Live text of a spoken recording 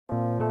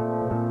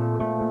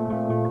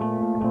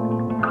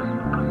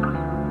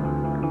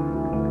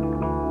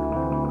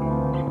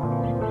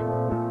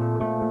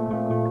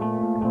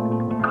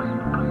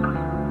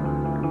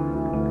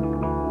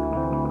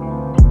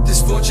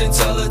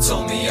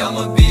told me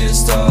I'ma be a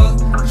star,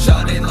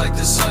 shining like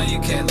the sun, you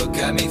can't look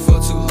at me for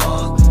too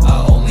long.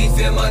 I only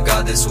fear my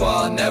God, that's why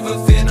I'll never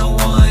fear no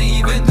one.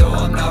 Even though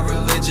I'm not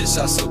religious,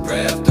 I still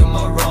pray after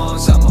my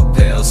wrongs. I'm a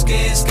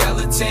pale-skinned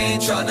skeleton,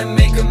 trying to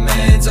make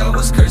amends. I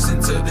was cursed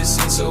into the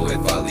scene, so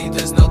if I leave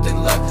there's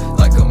nothing left.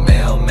 Like a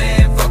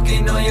mailman,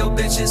 fucking on your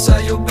bitch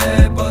inside your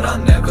bed. But I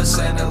never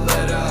send a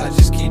letter, I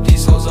just keep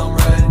these hoes on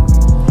red.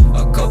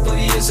 A couple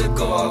years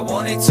ago I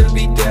wanted to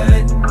be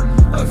dead.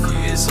 A few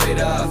years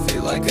later I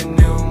feel like a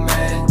new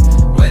man.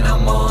 When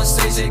I'm on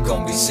stage they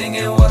gon' be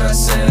singing what I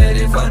said.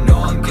 If I know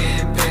I'm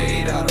getting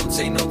paid, I don't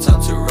take no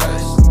time to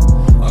rest.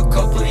 A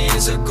couple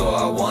years ago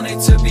I wanted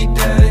to be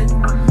dead.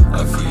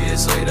 A few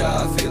years later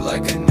I feel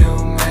like a new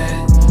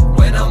man.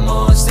 When I'm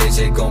on stage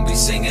they gon' be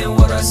singing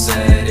what I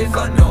said. If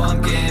I know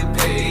I'm getting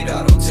paid,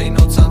 I don't take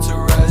no time to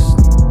rest.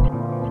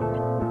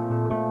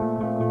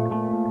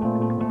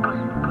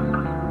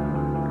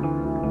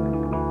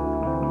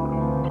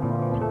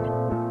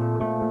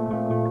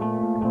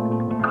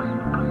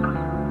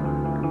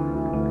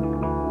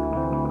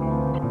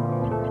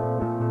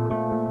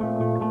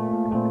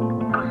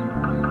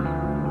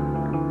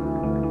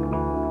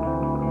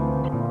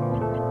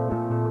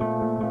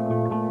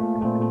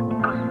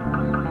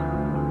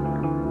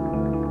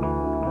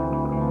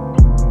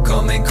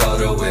 Come and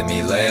cuddle with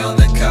me, lay on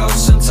the couch.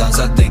 Sometimes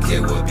I think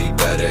it would be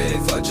better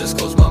if I just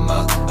close my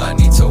mouth. I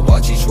need to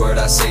watch each word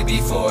I say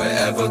before it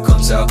ever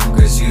comes out.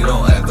 Cause you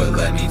don't ever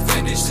let me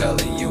finish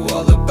telling you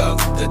all about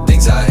the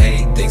things I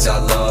hate, things I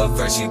love.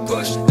 First you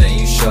push, then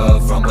you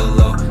shove. From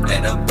below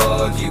and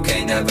above, you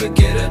can't ever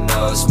get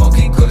enough.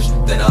 Smoking kush,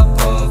 then I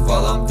puff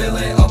while I'm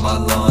filling up my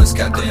lungs.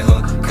 Captain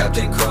Hook,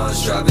 Captain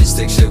Crunch, driving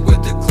stick shit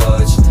with the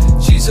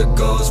clutch. She's a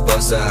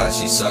ghostbuster, how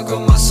she suck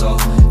on my soul.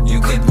 You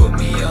can put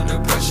me under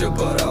pressure,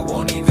 but I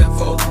won't even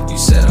fold. You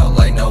said I'm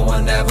like no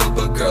one ever,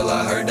 but girl,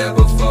 I heard that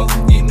before.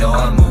 You know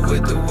I move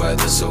with the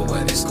weather, so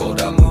when it's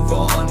cold I move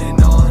on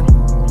and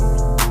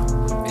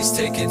on. It's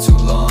taking too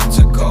long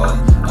to call.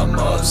 I'm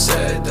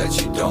upset that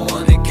you don't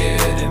want